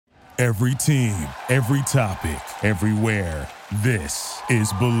Every team, every topic, everywhere. This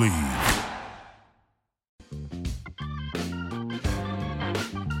is Believe.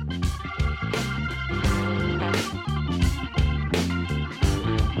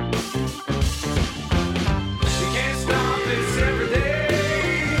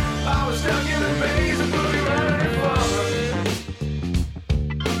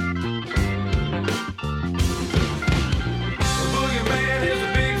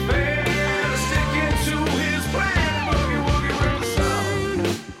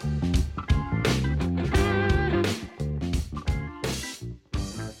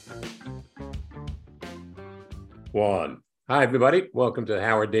 One. Hi, everybody. Welcome to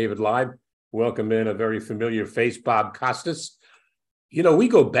Howard David Live. Welcome in a very familiar face, Bob Costas. You know, we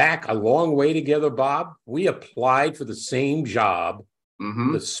go back a long way together, Bob. We applied for the same job,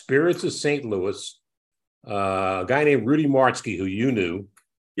 the Spirits of St. Louis. A guy named Rudy Martzke, who you knew,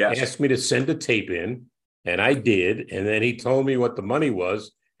 asked me to send a tape in, and I did. And then he told me what the money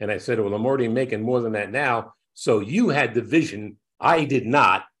was. And I said, well, I'm already making more than that now. So you had the vision. I did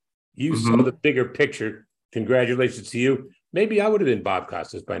not. You saw the bigger picture. Congratulations to you. Maybe I would have been Bob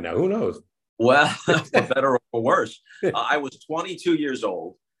Costas by now. Who knows? Well, for better or for worse. I was 22 years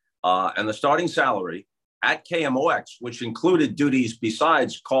old, and the starting salary at KMOX, which included duties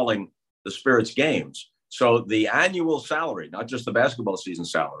besides calling the Spirits games. So the annual salary, not just the basketball season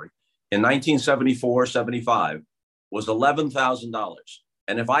salary, in 1974-75 was $11,000.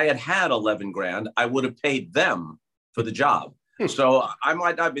 And if I had had 11 grand, I would have paid them for the job. So I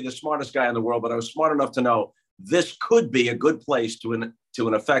might not be the smartest guy in the world, but I was smart enough to know this could be a good place to in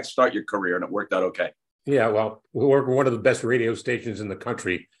effect, start your career. And it worked out okay. Yeah, well, we work with one of the best radio stations in the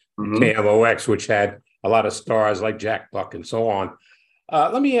country, KMOX, which had a lot of stars like Jack Buck and so on.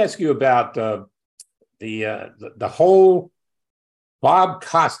 Let me ask you about the whole Bob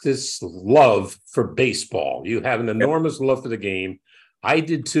Costas love for baseball. You have an enormous love for the game. I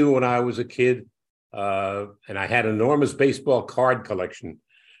did too when I was a kid. And I had an enormous baseball card collection.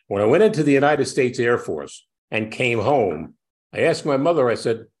 When I went into the United States Air Force and came home, I asked my mother, I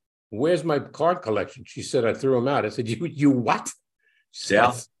said, where's my card collection? She said, I threw them out. I said, you what? She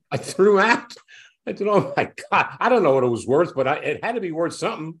said, I threw them out. I said, oh my God, I don't know what it was worth, but it had to be worth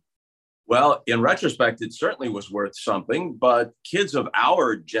something. Well, in retrospect, it certainly was worth something, but kids of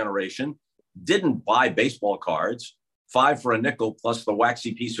our generation didn't buy baseball cards, 5 for a nickel plus the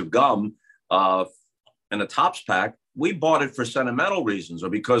waxy piece of gum, and a Topps pack. We bought it for sentimental reasons or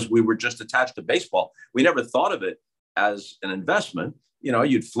because we were just attached to baseball. We never thought of it as an investment. You know,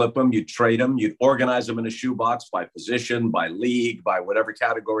 you'd flip them, you'd trade them, you'd organize them in a shoebox by position, by league, by whatever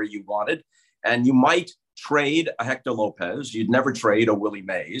category you wanted. And you might trade a Hector Lopez. You'd never trade a Willie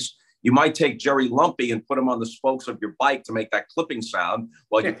Mays. You might take Jerry Lumpy and put him on the spokes of your bike to make that clipping sound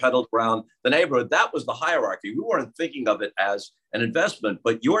while you pedaled around the neighborhood. That was the hierarchy. We weren't thinking of it as an investment,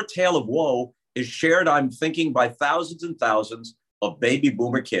 but your tale of woe is shared, I'm thinking, by thousands and thousands of baby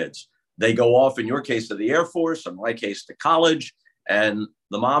boomer kids. They go off, in your case, to the Air Force, in my case, to college. And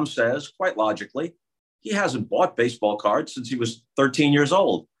the mom says, quite logically, he hasn't bought baseball cards since he was 13 years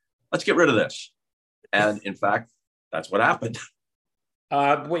old. Let's get rid of this. And in fact, that's what happened.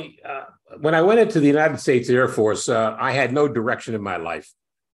 When I went into the United States Air Force, I had no direction in my life.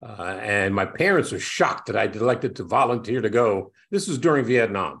 And my parents were shocked that I'd elected to volunteer to go. This was during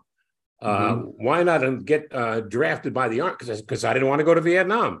Vietnam. Why not get drafted by the Army? Because I didn't want to go to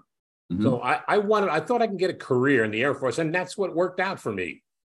Vietnam. So I thought I could get a career in the Air Force, and that's what worked out for me.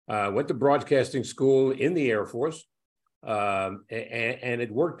 Went to broadcasting school in the Air Force, and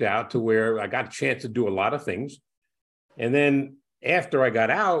it worked out to where I got a chance to do a lot of things. And then after I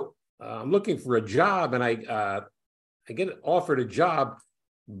got out, I'm looking for a job, and I get offered a job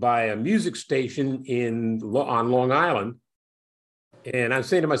by a music station on Long Island. And I'm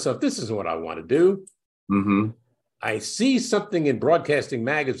saying to myself, this isn't what I want to do. I see something in Broadcasting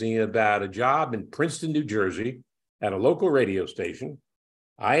Magazine about a job in Princeton, New Jersey, at a local radio station.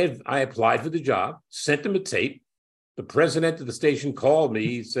 I applied for the job, sent them a tape. The president of the station called me.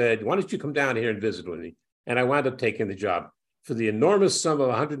 He said, why don't you come down here and visit with me? And I wound up taking the job for the enormous sum of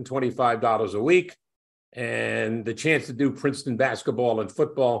 $125 a week and the chance to do Princeton basketball and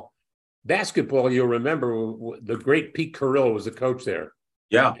football. Basketball, you'll remember, the great Pete Carrill was the coach there.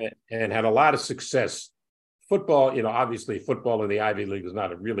 Yeah. And had a lot of success. Football, obviously football in the Ivy League is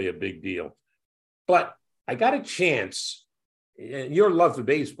not really a big deal. But I got a chance. Your love for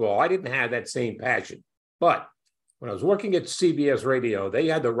baseball, I didn't have that same passion. But when I was working at CBS Radio, they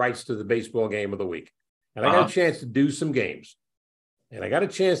had the rights to the baseball game of the week. And I got a chance to do some games. And I got a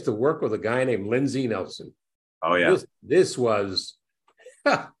chance to work with a guy named Lindsey Nelson. Oh, yeah. This was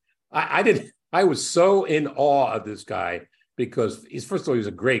I didn't. I was so in awe of this guy because first of all, he was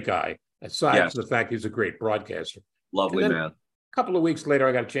a great guy. Aside Yes, from the fact he was a great broadcaster. And lovely then man. a couple of weeks later,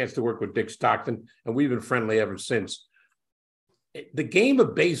 I got a chance to work with Dick Stockton, and we've been friendly ever since. The game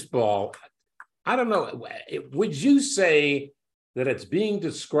of baseball, I don't know. Would you say that it's being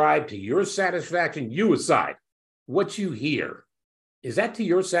described to your satisfaction, you aside, what you hear? Is that to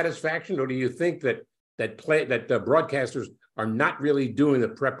your satisfaction, or do you think that the broadcasters are not really doing the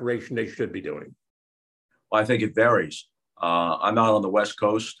preparation they should be doing? Well, I think it varies. I'm out on the West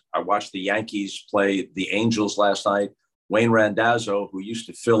Coast. I watched the Yankees play the Angels last night. Wayne Randazzo, who used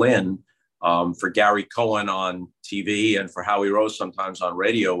to fill in for Gary Cohen on TV and for Howie Rose sometimes on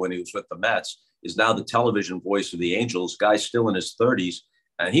radio when he was with the Mets, is now the television voice of the Angels. Guy's still in his 30s,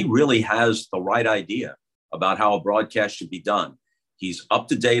 and he really has the right idea about how a broadcast should be done. He's up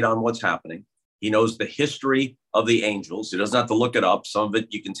to date on what's happening. He knows the history of the Angels. He doesn't have to look it up. Some of it,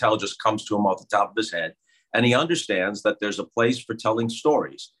 you can tell, just comes to him off the top of his head. And he understands that there's a place for telling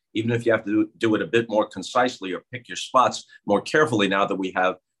stories, even if you have to do it a bit more concisely or pick your spots more carefully now that we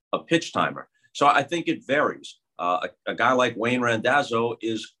have a pitch timer. So I think it varies. A guy like Wayne Randazzo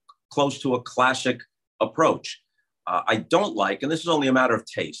is close to a classic approach. I don't like, and this is only a matter of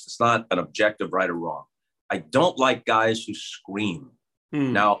taste, it's not an objective right or wrong. I don't like guys who scream.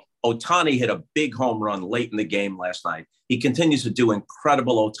 Now, Ohtani hit a big home run late in the game last night. He continues to do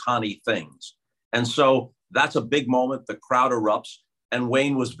incredible Ohtani things. And so that's a big moment. The crowd erupts, and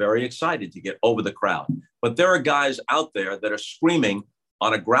Wayne was very excited to get over the crowd. But there are guys out there that are screaming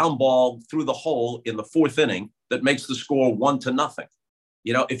on a ground ball through the hole in the fourth inning that makes the score 1-0.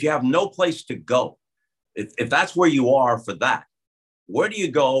 You know, if you have no place to go, if that's where you are for that, where do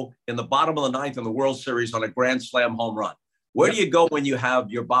you go in the bottom of the ninth in the World Series on a grand slam home run? Where do you go when you have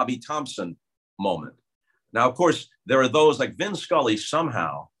your Bobby Thompson moment? Now, of course, there are those like Vin Scully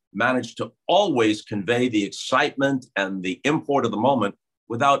somehow managed to always convey the excitement and the import of the moment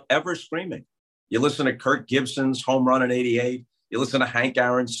without ever screaming. You listen to Kirk Gibson's home run in '88. You listen to Hank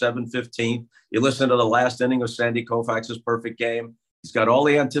Aaron's 715. You listen to the last inning of Sandy Koufax's perfect game. He's got all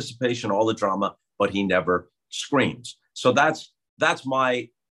the anticipation, all the drama, but he never screams. So that's my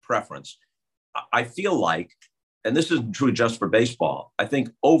preference. I feel like, and this isn't true just for baseball, I think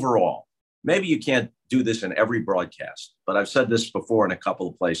overall, maybe you can't do this in every broadcast, but I've said this before in a couple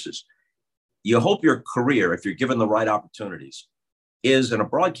of places. You hope your career, if you're given the right opportunities, is in a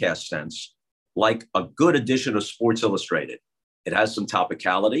broadcast sense, like a good edition of Sports Illustrated. It has some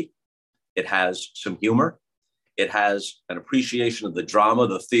topicality. It has some humor. It has an appreciation of the drama,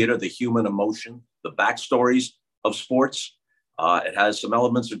 the theater, the human emotion, the backstories of sports. It has some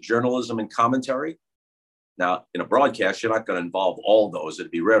elements of journalism and commentary. Now, in a broadcast, you're not going to involve all those.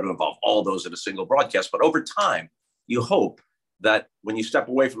 It'd be rare to involve all those in a single broadcast. But over time, you hope that when you step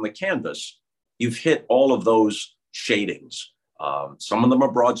away from the canvas, you've hit all of those shadings. Some of them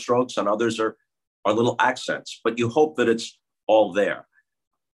are broad strokes and others are little accents, but you hope that it's all there.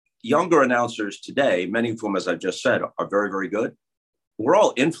 Younger announcers today, many of whom, as I've just said, are very, very good. We're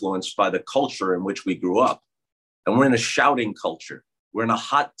all influenced by the culture in which we grew up. And we're in a shouting culture. We're in a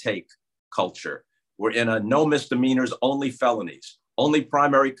hot take culture. We're in a no misdemeanors, only felonies, only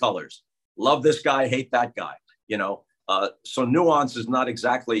primary colors. Love this guy, hate that guy. You know, so nuance is not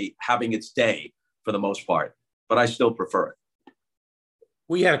exactly having its day for the most part, but I still prefer it.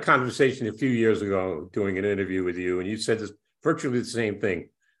 We had a conversation a few years ago doing an interview with you, and you said this virtually the same thing.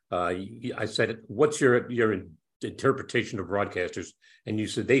 I said, what's your interpretation of broadcasters? And you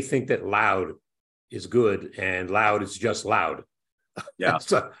said they think that loud is good and loud is just loud. Yeah.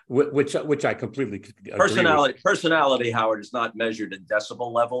 So, which I completely personality, Howard, is not measured in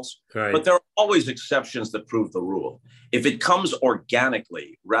decibel levels, right. But there are always exceptions that prove the rule. If it comes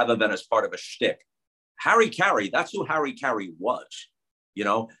organically rather than as part of a shtick, Harry Carey, that's who Harry Carey was. You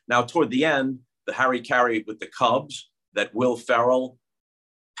know, now toward the end, the Harry Carey with the Cubs that Will Ferrell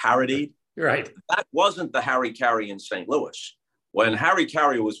parodied, right? That wasn't the Harry Carey in St. Louis. When Harry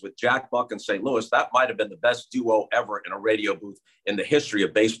Carey was with Jack Buck in St. Louis, that might have been the best duo ever in a radio booth in the history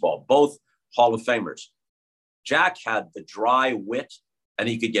of baseball, both Hall of Famers. Jack had the dry wit, and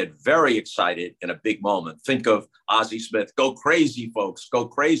he could get very excited in a big moment. Think of Ozzie Smith, go crazy, folks, go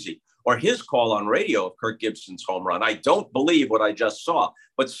crazy. Or his call on radio of Kirk Gibson's home run. I don't believe what I just saw,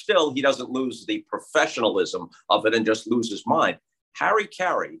 but still he doesn't lose the professionalism of it and just lose his mind. Harry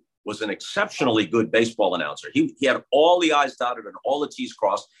Carey was an exceptionally good baseball announcer. He had all the I's dotted and all the T's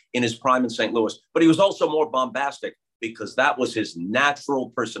crossed in his prime in St. Louis, but he was also more bombastic because that was his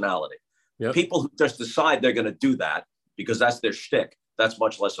natural personality. Yep. People who just decide they're going to do that because that's their shtick, that's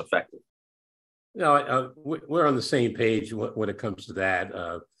much less effective. No, we're on the same page when it comes to that.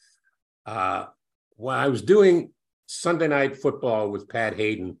 Uh, when I was doing Sunday Night Football with Pat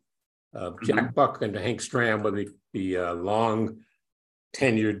Hayden, Jack Buck and Hank Stram were the long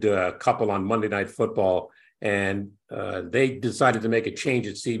tenured couple on Monday Night Football, and they decided to make a change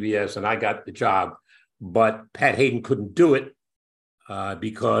at CBS, and I got the job. But Pat Hayden couldn't do it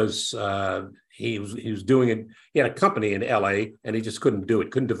because he was doing it. He had a company in LA, and he just couldn't do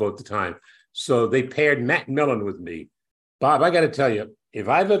it, couldn't devote the time. So they paired Matt Millen with me. Bob, I got to tell you, if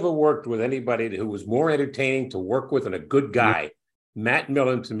I've ever worked with anybody who was more entertaining to work with and a good guy, Matt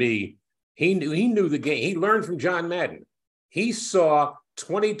Millen, to me, he knew the game. He learned from John Madden. He saw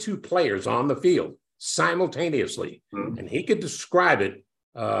 22 players on the field simultaneously, and he could describe it.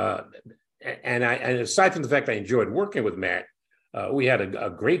 And aside from the fact I enjoyed working with Matt, we had a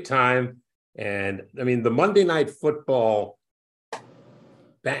great time. And I mean, the Monday Night Football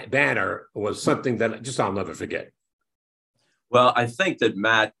banner was something that just I'll never forget. Well, I think that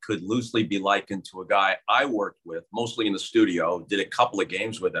Matt could loosely be likened to a guy I worked with, mostly in the studio, did a couple of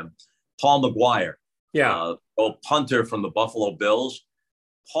games with him, Paul McGuire. Yeah. Old punter from the Buffalo Bills.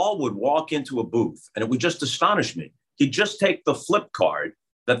 Paul would walk into a booth, and it would just astonish me. He'd just take the flip card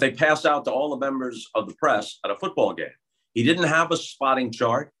that they pass out to all the members of the press at a football game. He didn't have a spotting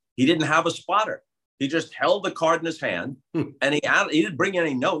chart. He didn't have a spotter. He just held the card in his hand, and he didn't bring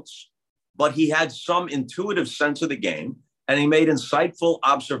any notes, but he had some intuitive sense of the game, and he made insightful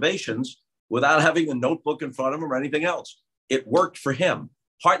observations without having a notebook in front of him or anything else. It worked for him,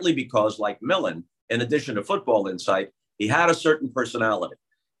 partly because, like Millen, in addition to football insight, he had a certain personality.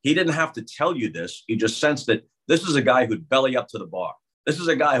 He didn't have to tell you this. You just sensed that this is a guy who'd belly up to the bar. This is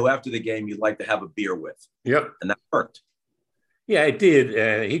a guy who, after the game, you'd like to have a beer with. Yep. And that worked. Yeah, it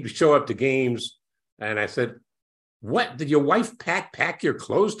did. He'd show up to games, and I said, "What, did your wife pack your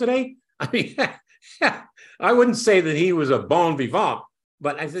clothes today?" I mean, I wouldn't say that he was a bon vivant,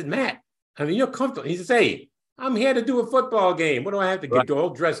 but I said, "Matt, I mean, you're comfortable." He says, "Hey, I'm here to do a football game. What do I have to get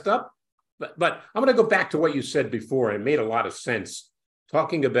all dressed up?" But I'm going to go back to what you said before. It made a lot of sense,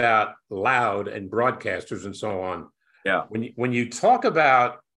 talking about loud and broadcasters and so on. Yeah. When you talk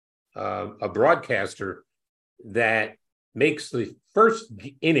about a broadcaster that makes the first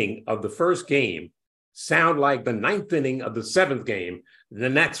inning of the first game sound like the ninth inning of the seventh game,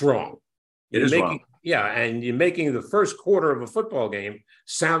 then that's wrong. It is wrong. Yeah, and you're making the first quarter of a football game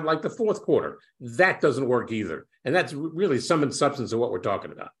sound like the fourth quarter. That doesn't work either. And that's really sum and substance of what we're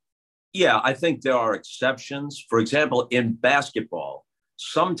talking about. Yeah, I think there are exceptions. For example, in basketball,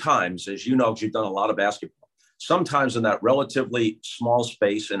 sometimes, as you know, because you've done a lot of basketball, sometimes in that relatively small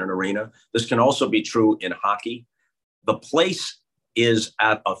space in an arena, this can also be true in hockey. The place is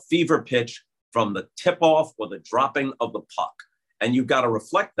at a fever pitch from the tip-off or the dropping of the puck. And you've got to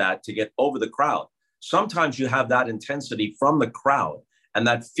reflect that to get over the crowd. Sometimes you have that intensity from the crowd and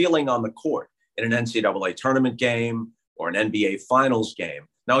that feeling on the court in an NCAA tournament game or an NBA finals game.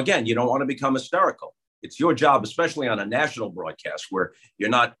 Now, again, you don't want to become hysterical. It's your job, especially on a national broadcast where you're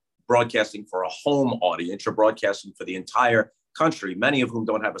not broadcasting for a home audience, you're broadcasting for the entire country, many of whom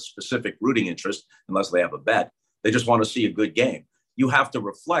don't have a specific rooting interest unless they have a bet. They just want to see a good game. You have to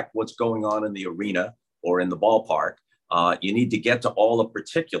reflect what's going on in the arena or in the ballpark. You need to get to all the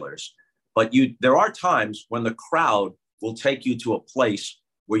particulars, but there are times when the crowd will take you to a place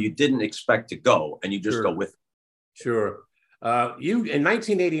where you didn't expect to go, and you just go with it. Sure. You in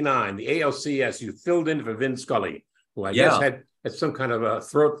 1989, the ALCS, you filled in for Vin Scully, who I guess had some kind of a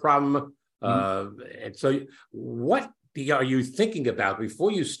throat problem. And so, what are you thinking about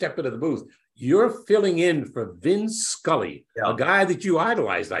before you step into the booth? You're filling in for Vin Scully, a guy that you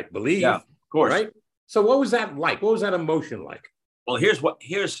idolized, I believe. Yeah, of course. Right. So, what was that like? What was that emotion like? Well,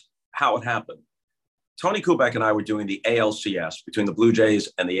 here's how it happened. Tony Kubek and I were doing the ALCS between the Blue Jays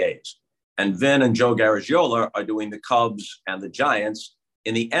and the A's. And Vin and Joe Garagiola are doing the Cubs and the Giants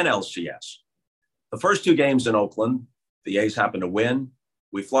in the NLCS. The first two games in Oakland, the A's happen to win.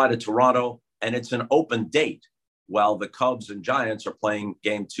 We fly to Toronto, and it's an open date while the Cubs and Giants are playing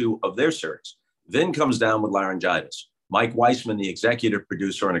game 2 of their series. Vin comes down with laryngitis. Mike Weissman, the executive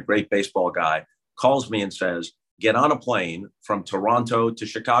producer and a great baseball guy, calls me and says, get on a plane from Toronto to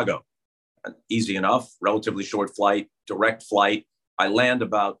Chicago. Easy enough, relatively short flight, direct flight. I land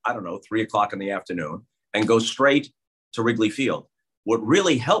about, 3 o'clock in the afternoon and go straight to Wrigley Field. What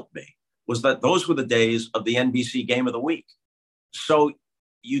really helped me was that those were the days of the NBC Game of the Week. So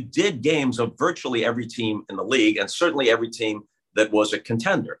you did games of virtually every team in the league, and certainly every team that was a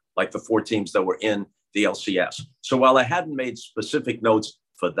contender, like the 4 teams that were in the LCS. So while I hadn't made specific notes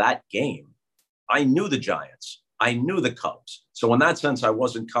for that game, I knew the Giants. I knew the Cubs. So in that sense, I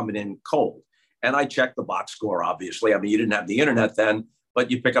wasn't coming in cold. And I checked the box score, obviously. I mean, you didn't have the internet then, but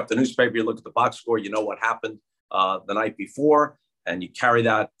you pick up the newspaper, you look at the box score, you know what happened the night before, and you carry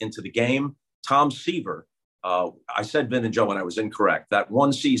that into the game. Tom Seaver, I said Vin and Joe, and I was incorrect. That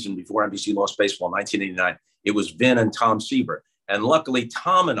one season before NBC lost baseball in 1989, it was Vin and Tom Seaver. And luckily,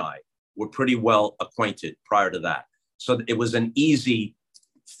 Tom and I were pretty well acquainted prior to that. So it was an easy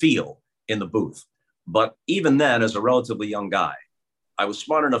feel in the booth. But even then, as a relatively young guy, I was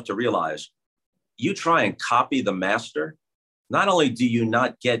smart enough to realize you try and copy the master. Not only do you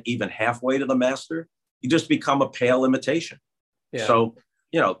not get even halfway to the master, you just become a pale imitation. Yeah. So,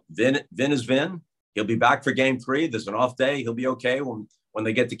 Vin is Vin. He'll be back for game 3. There's an off day. He'll be okay when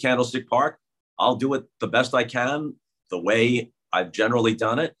they get to Candlestick Park. I'll do it the best I can, the way I've generally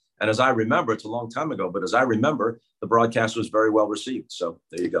done it. And as I remember, it's a long time ago, but as I remember, the broadcast was very well received. So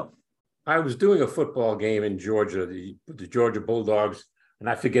there you go. I was doing a football game in Georgia, the Georgia Bulldogs, and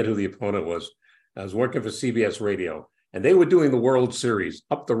I forget who the opponent was. I was working for CBS Radio, and they were doing the World Series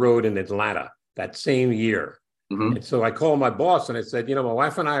up the road in Atlanta that same year. Mm-hmm. And so I called my boss and I said, my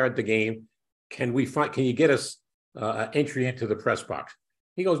wife and I are at the game. Can you get us entry into the press box?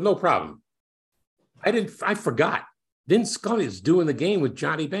 He goes, no problem. I forgot. Vin Scully is doing the game with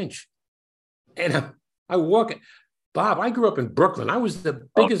Johnny Bench. And I walk in. Bob, I grew up in Brooklyn. I was the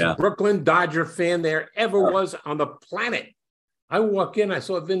biggest Brooklyn Dodger fan there ever was on the planet. I walk in, I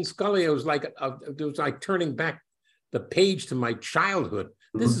saw Vin Scully. It was like turning back the page to my childhood.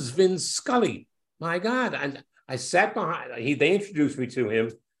 Mm-hmm. This is Vin Scully. My God. And I sat behind. They introduced me to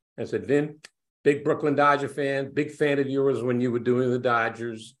him. I said, Vin, big Brooklyn Dodger fan, big fan of yours when you were doing the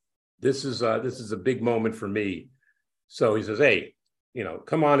Dodgers. This is a big moment for me. So he says, hey,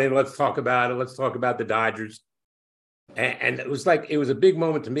 come on in. Let's talk about it. Let's talk about the Dodgers. And it was a big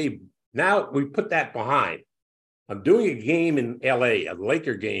moment to me. Now we put that behind. I'm doing a game in LA, a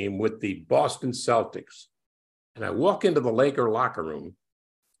Laker game with the Boston Celtics. And I walk into the Laker locker room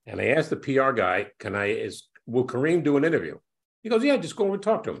and I ask the PR guy, will Kareem do an interview? He goes, yeah, just go over and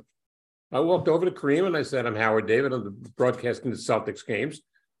talk to him. I walked over to Kareem and I said, I'm Howard David. I'm broadcasting the Celtics games.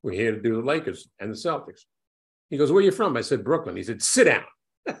 We're here to do the Lakers and the Celtics. He goes, where are you from? I said, Brooklyn. He said, sit down.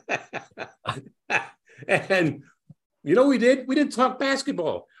 And we did? We didn't talk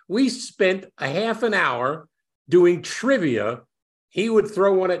basketball. We spent a half an hour doing trivia. He would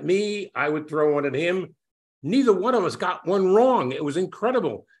throw one at me. I would throw one at him. Neither one of us got one wrong. It was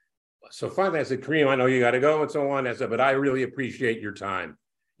incredible. So finally I said, Kareem, I know you got to go and so on. I said, but I really appreciate your time.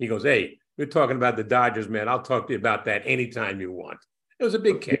 He goes, hey, we're talking about the Dodgers, man. I'll talk to you about that anytime you want. It was a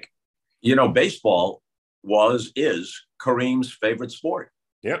big kick. Baseball is Kareem's favorite sport.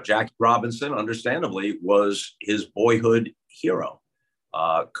 Yep. Jackie Robinson, understandably, was his boyhood hero.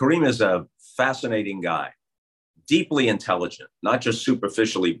 Kareem is a fascinating guy, deeply intelligent, not just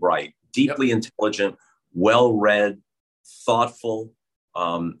superficially bright, deeply intelligent, well-read, thoughtful.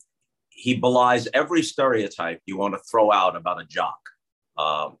 He belies every stereotype you want to throw out about a jock,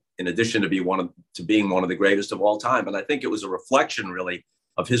 in addition to being one of the greatest of all time. And I think it was a reflection, really,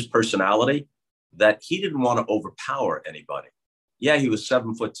 of his personality that he didn't want to overpower anybody. Yeah, he was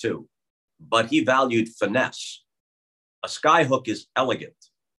 7'2", but he valued finesse. A skyhook is elegant.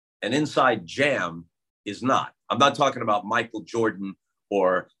 An inside jam is not. I'm not talking about Michael Jordan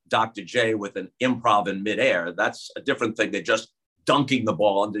or Dr. J with an improv in midair. That's a different thing than just dunking the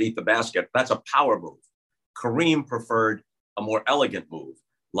ball underneath the basket. That's a power move. Kareem preferred a more elegant move,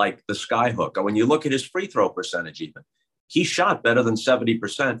 like the skyhook. And when you look at his free throw percentage even, he shot better than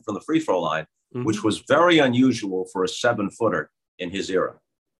 70% from the free throw line, which was very unusual for a 7-footer in his era.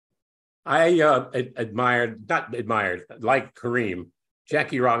 I like Kareem.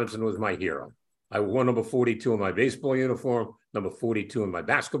 Jackie Robinson was my hero. I wore number 42 in my baseball uniform, number 42 in my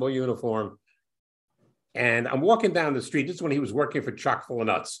basketball uniform. And I'm walking down the street. This is when he was working for Chock full of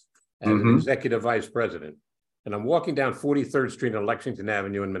Nuts as an executive vice president. And I'm walking down 43rd Street on Lexington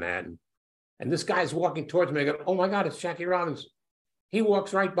Avenue in Manhattan. And this guy's walking towards me. I go, oh my God, it's Jackie Robinson. He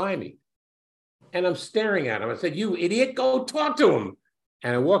walks right by me. And I'm staring at him. I said, you idiot, go talk to him.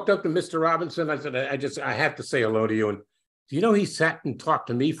 And I walked up to Mr. Robinson. I said, I have to say hello to you. And do you know, he sat and talked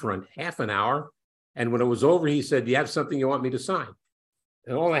to me for half an hour. And when it was over, he said, do you have something you want me to sign?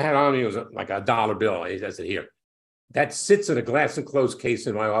 And all I had on me was like a dollar bill. I said, here. That sits in a glass enclosed case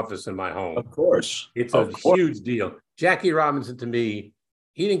in my office in my home. Of course. It's a huge deal. Jackie Robinson, to me,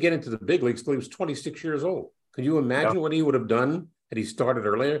 he didn't get into the big leagues till he was 26 years old. Could you imagine what he would have done had he started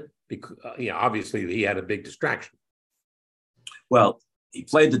earlier? Because, obviously he had a big distraction. Well, he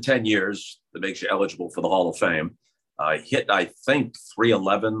played the 10 years that makes you eligible for the Hall of Fame. Hit, I think,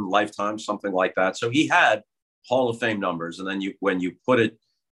 311 lifetime, something like that. So he had Hall of Fame numbers. And then when you put it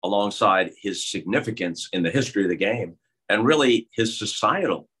alongside his significance in the history of the game and really his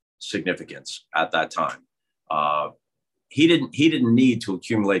societal significance at that time. He didn't need to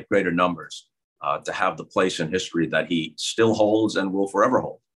accumulate greater numbers to have the place in history that he still holds and will forever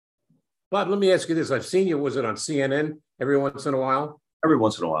hold. Bob, let me ask you this. I've seen you, was it on CNN every once in a while? Every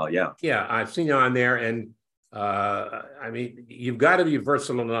once in a while, yeah. Yeah, I've seen you on there. And I mean, you've got to be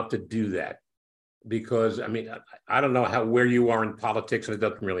versatile enough to do that because, I mean, I don't know where you are in politics and it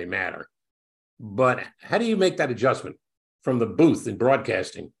doesn't really matter. But how do you make that adjustment from the booth in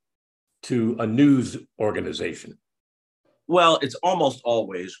broadcasting to a news organization? Well, it's almost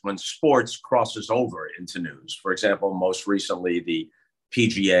always when sports crosses over into news. For example, most recently, the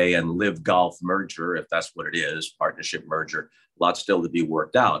PGA and Live Golf merger, if that's what it is, partnership merger, a lot still to be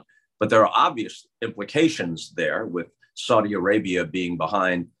worked out. But there are obvious implications there with Saudi Arabia being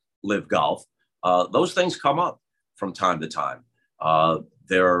behind Live Golf. Those things come up from time to time.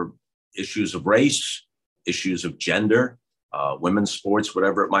 There are issues of race, issues of gender, women's sports,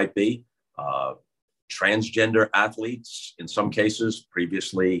 whatever it might be, transgender athletes, in some cases,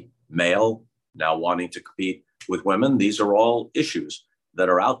 previously male, now wanting to compete with women. These are all issues that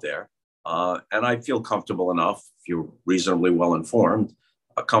are out there. And I feel comfortable enough, if you're reasonably well informed,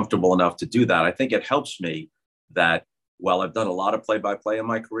 comfortable enough to do that. I think it helps me that while I've done a lot of play-by-play in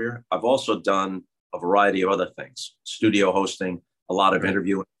my career, I've also done a variety of other things, studio hosting, a lot of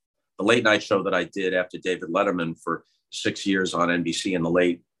interviewing. The late night show that I did after David Letterman for 6 years on NBC in the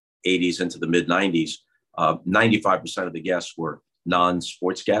late 80s into the mid 90s, 95% of the guests were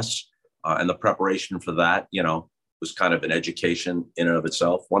non-sports guests. And the preparation for that, was kind of an education in and of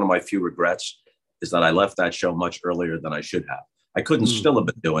itself. One of my few regrets is that I left that show much earlier than I should have. I couldn't still have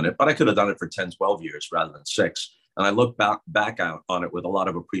been doing it, but I could have done it for 10, 12 years rather than 6. And I look back on it with a lot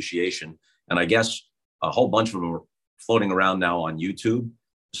of appreciation. And I guess a whole bunch of them are floating around now on YouTube.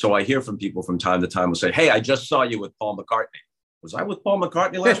 So I hear from people from time to time who say, hey, I just saw you with Paul McCartney. Was I with Paul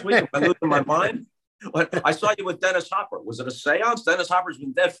McCartney last week? Am I losing my mind? I saw you with Dennis Hopper. Was it a seance? Dennis Hopper's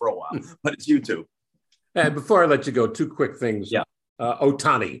been dead for a while, but it's YouTube. And before I let you go, 2 quick things. Yeah.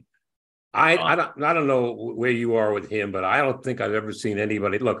 Ohtani. I don't know where you are with him, but I don't think I've ever seen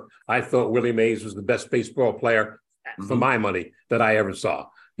anybody. Look, I thought Willie Mays was the best baseball player for my money that I ever saw.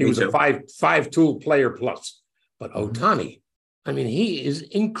 He was a five-tool player plus. But Ohtani, I mean, he is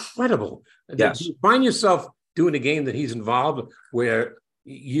incredible. Yes. Do you find yourself doing a game that he's involved where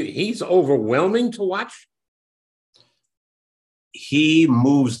he's overwhelming to watch? He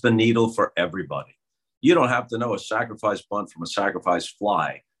moves the needle for everybody. You don't have to know a sacrifice bunt from a sacrifice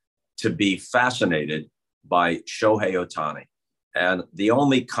fly to be fascinated by Shohei Ohtani. And the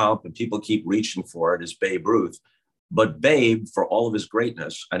only comp, and people keep reaching for it, is Babe Ruth. But Babe, for all of his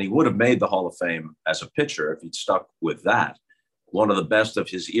greatness, and he would have made the Hall of Fame as a pitcher if he'd stuck with that, one of the best of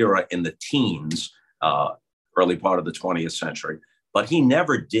his era in the teens, early part of the 20th century. But he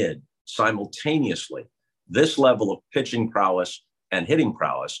never did simultaneously this level of pitching prowess and hitting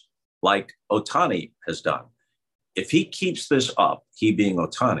prowess like Ohtani has done. If he keeps this up, he being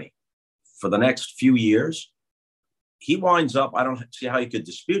Ohtani, for the next few years, he winds up, I don't see how you could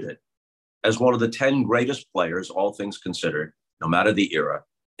dispute it, as one of the 10 greatest players, all things considered, no matter the era,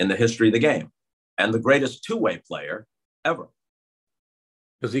 in the history of the game, and the greatest two-way player ever.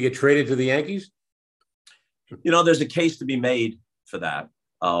 Does he get traded to the Yankees? There's a case to be made for that.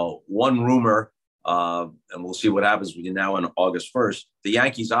 One rumor, and we'll see what happens with you now on August 1st, the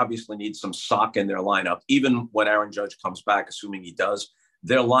Yankees obviously need some sock in their lineup. Even when Aaron Judge comes back, assuming he does,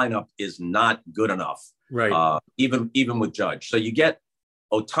 their lineup is not good enough. Right. Even with Judge. So you get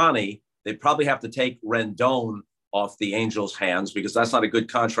Ohtani, they probably have to take Rendon off the Angels' hands because that's not a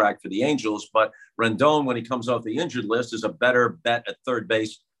good contract for the Angels. But Rendon, when he comes off the injured list, is a better bet at third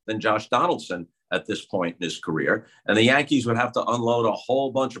base than Josh Donaldson at this point in his career. And the Yankees would have to unload a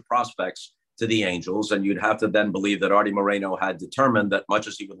whole bunch of prospects to the Angels. And you'd have to then believe that Artie Moreno had determined that much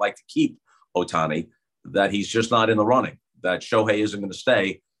as he would like to keep Ohtani, that he's just not in the running, that Shohei isn't going to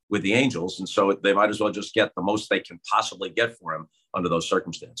stay with the Angels. And so they might as well just get the most they can possibly get for him under those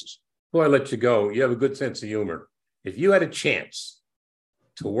circumstances. Before I let you go, you have a good sense of humor. If you had a chance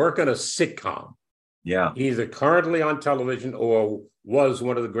to work on a sitcom, either currently on television or was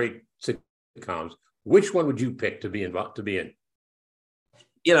one of the great sitcoms, which one would you pick to be in?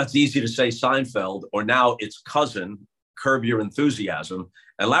 It's easy to say Seinfeld, or now its cousin, Curb Your Enthusiasm.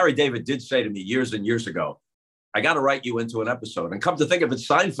 And Larry David did say to me years and years ago, I got to write you into an episode. And come to think of it,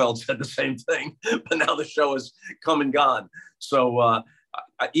 Seinfeld said the same thing, but now the show has come and gone. So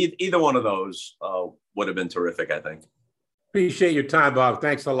either one of those would have been terrific, I think. Appreciate your time, Bob.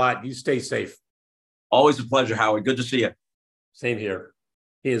 Thanks a lot. You stay safe. Always a pleasure, Howard. Good to see you. Same here.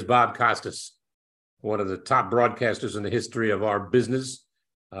 Here's Bob Costas. one of the top broadcasters in the history of our business.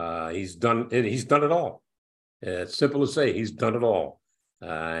 He's done it all. It's simple to say, he's done it all.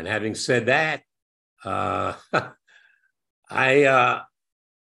 And having said that, I've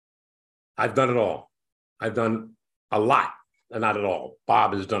done it all. I've done a lot, and not at all.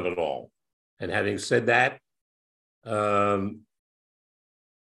 Bob has done it all. And having said that, I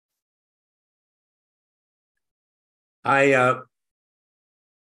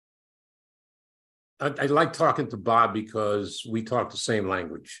like talking to Bob because we talk the same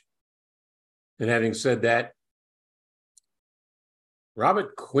language. And having said that,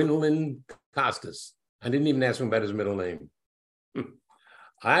 Robert Quinlan Costas. I didn't even ask him about his middle name.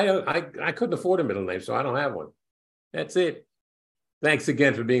 I couldn't afford a middle name, so I don't have one. That's it. Thanks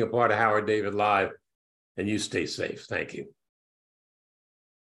again for being a part of Howard David Live, and you stay safe. Thank you.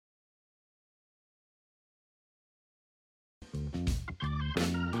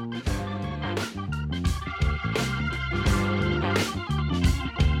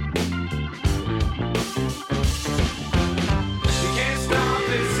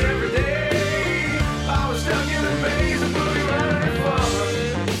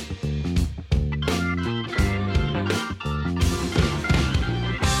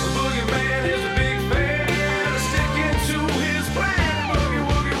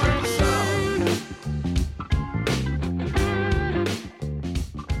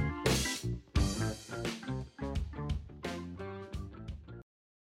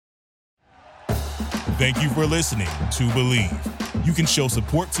 Thank you for listening to Believe. You can show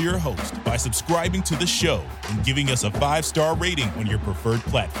support to your host by subscribing to the show and giving us a 5-star rating on your preferred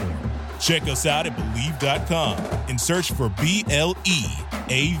platform. Check us out at Believe.com and search for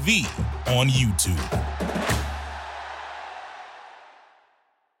BLEAV on YouTube.